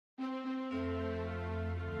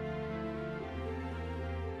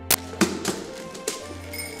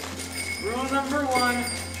number one,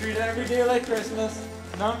 treat every day like Christmas.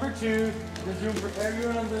 Number two, there's room for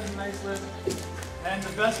everyone on this nice list. And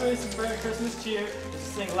the best way to spread Christmas cheer is to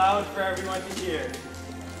sing loud for everyone to hear.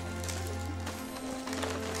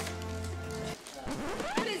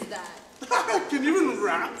 What is that? Can you even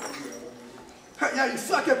rap? Yeah, you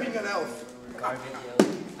suck at being an elf.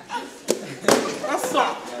 That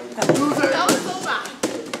sucked. Loser. That was so bad.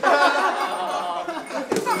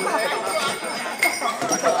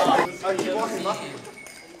 Keep walking up.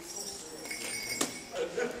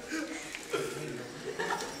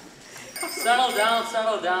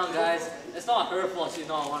 Settle down, guys. It's not her fault she's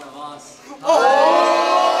not one of us. Oh!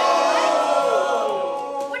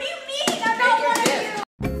 What do you mean? I'm not one of you.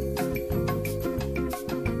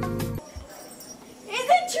 Is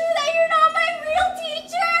it true that you're not my real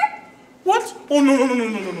teacher? What? Oh, no.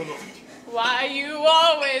 Why you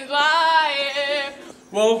always lying?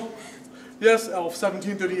 Well, yes, Elf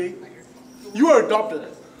 1738. You are adopted.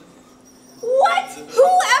 What? Who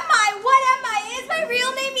am I? What am I? Is my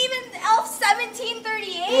real name even Elf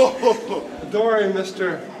 1738? Oh, don't worry,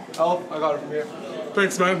 Mr. Elf. I got it from here.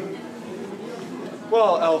 Thanks, man.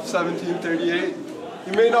 Well, Elf 1738,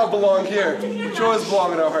 you may not belong here, but you always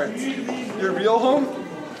belong in our hearts. Your real home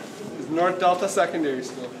is North Delta Secondary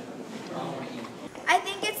School. I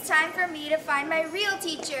think it's time for me to find my real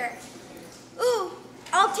teacher. Ooh,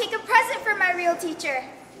 I'll take a present for my real teacher.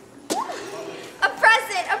 A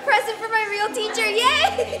present for my real teacher,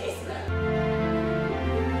 yay!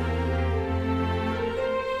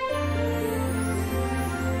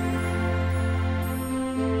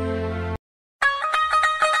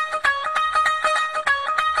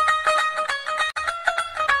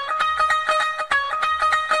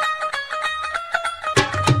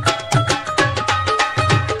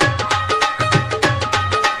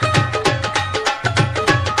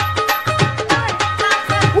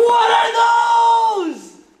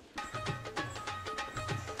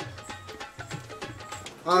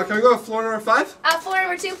 Can we go to floor number 5? Floor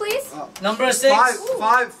number 2, please. Number 6.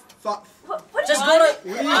 Five. What Just go to...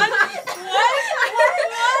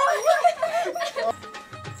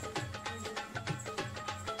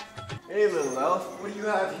 Hey, little elf, what do you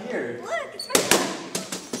have here? Look, it's my hat.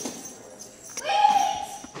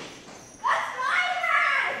 Wait! That's my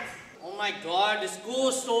hat! Oh my god, the school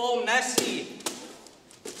is so messy.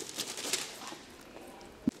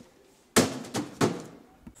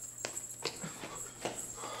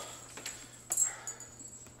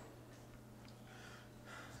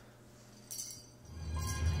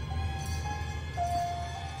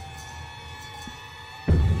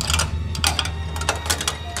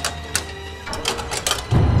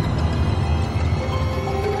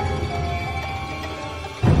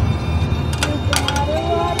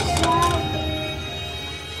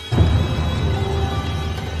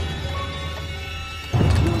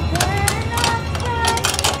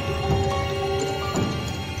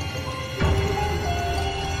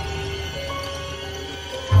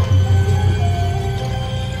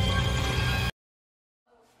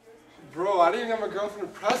 Bro, I didn't even have my girlfriend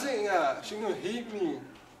a present yet. She's gonna hate me.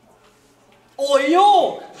 Oh,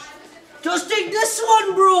 yo! Just take this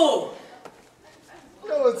one, bro!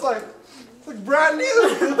 Yo, it's like brand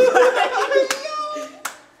new.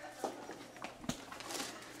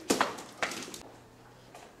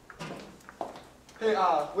 Hey,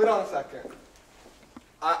 wait on a second.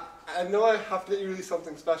 I know I have to get you really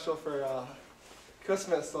something special for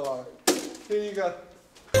Christmas, so here you go.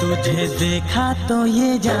 तुझे देखा तो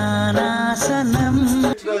ये जाना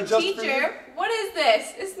सनम. Teacher, what is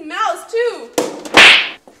this? It smells too.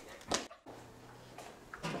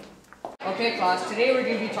 Okay, class, today we're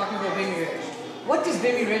going to be talking about Vimy Ridge. What does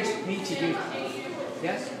Vimy Ridge mean to you?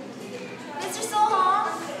 Yes? Mr. Solholm,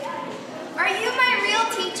 are you my real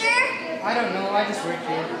teacher? I don't know, I just work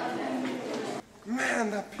here.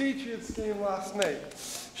 Man, that Patriots game last night.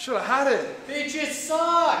 Should have had it. Patriots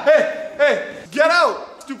suck! Hey, get out!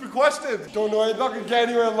 Stupid question. Don't know, you're not going to get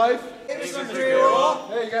anywhere in life. Hey,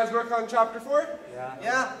 you guys work on chapter 4?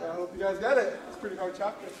 Yeah. I hope you guys get it. It's a pretty hard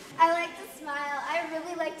chapter. I like to smile. I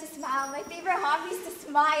really like to smile. My favorite hobby is to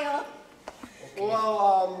smile.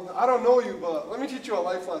 Well, I don't know you, but let me teach you a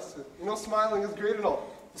life lesson. You know, smiling is great and all.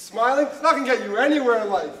 Smiling, it's not going to get you anywhere in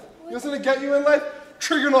life. You know what's going to get you in life?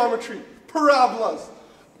 Trigonometry, parabolas,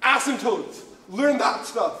 asymptotes. Learn that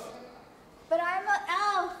stuff. But I'm an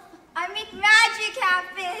elf. I make magic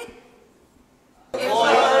happen. Oh,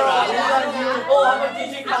 I'm a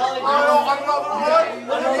teaching college. I'm not the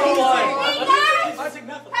one. Hey guys, have you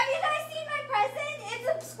guys seen my present? It's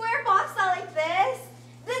a square box out like this.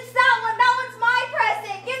 That's that one. That one's my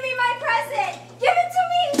present. Give me my present. Give it to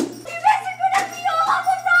me. You guys are gonna be all on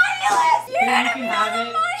the naughty list. You're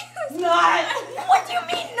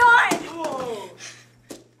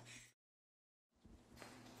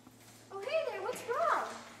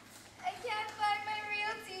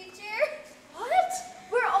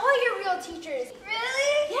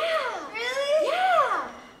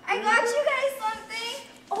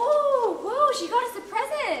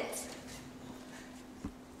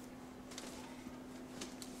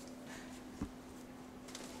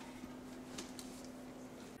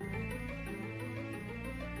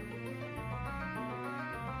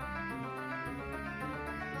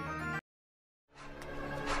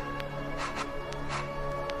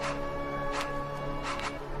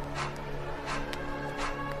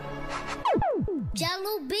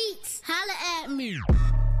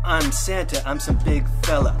I'm Santa, I'm some big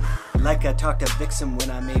fella. Like I talked to Vixen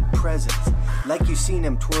when I made presents. Like you seen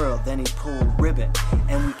him twirl, then he pull ribbon.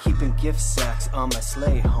 And we keepin' gift sacks on my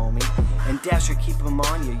sleigh, homie. And Dasher keep 'em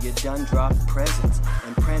on you done dropped presents.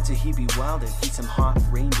 And Prancer he be wildin', he's some hot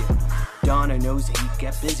reindeer. Donner knows that he'd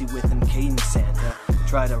get busy with him cadence Santa.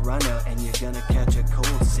 Try to run out and you're gonna catch a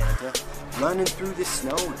cold Santa. Running through the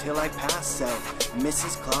snow till I pass out.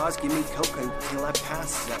 Mrs. Claus give me cocoa till I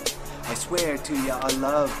pass out. I swear to ya I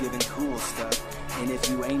love giving cool stuff. And if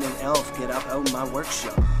you ain't an elf, get up out my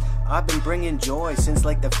workshop. I've been bringing joy since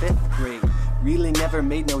like the 5th grade. Really never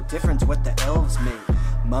made no difference what the elves made.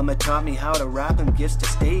 Mama taught me how to wrap 'em gifts to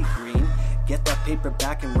stay green. Get that paper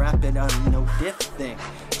back and wrap it on no diff thing.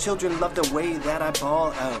 Children love the way that I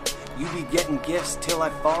ball out. You be getting gifts till I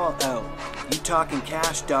fall out. You talking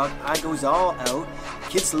cash, dog, I goes all out.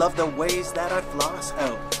 Kids love the ways that I floss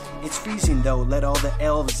out. It's freezing though, let all the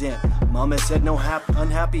elves in. Mama said no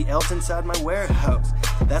unhappy elves inside my warehouse.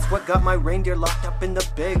 That's what got my reindeer locked up in the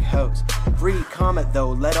big house. Free comet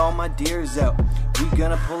though, let all my deers out. We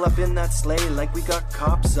gonna pull up in that sleigh like we got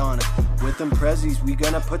cops on it. With them prezzies, we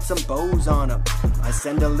gonna put some bows on them. I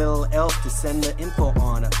send a little elf to send the info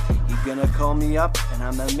on him. He gonna call me up and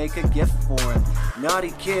I'm gonna make a gift for him.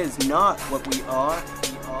 Naughty kids, not what we are.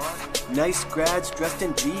 Nice grads dressed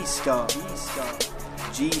in G-Star.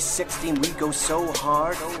 G16, we go so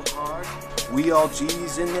hard. We all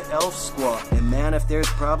G's in the elf squad. And man, if there's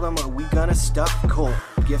problem, we gonna stuff Colt.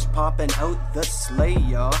 Gifts popping out the sleigh,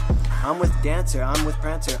 y'all. I'm with Dancer, I'm with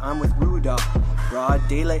Prancer, I'm with Rudolph. Broad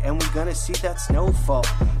daylight and we gonna see that snowfall.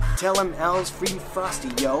 Tell 'em elves free Frosty,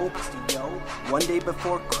 yo. One day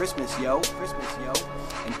before Christmas, yo.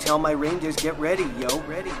 And tell my reindeers get ready, yo.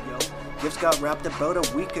 Gifts got wrapped about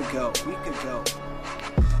a week ago.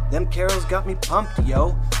 Them carols got me pumped,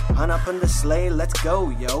 yo. Hunt up on the sleigh, let's go,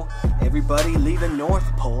 yo. Everybody leaving North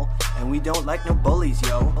Pole, and we don't like no bullies,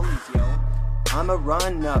 yo. I'ma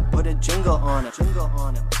run up, put a jingle on it.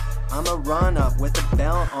 I'ma run up with a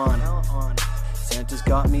bell on it. Santa's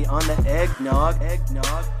got me on the eggnog.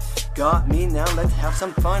 Got me, now let's have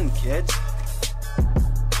some fun, kids.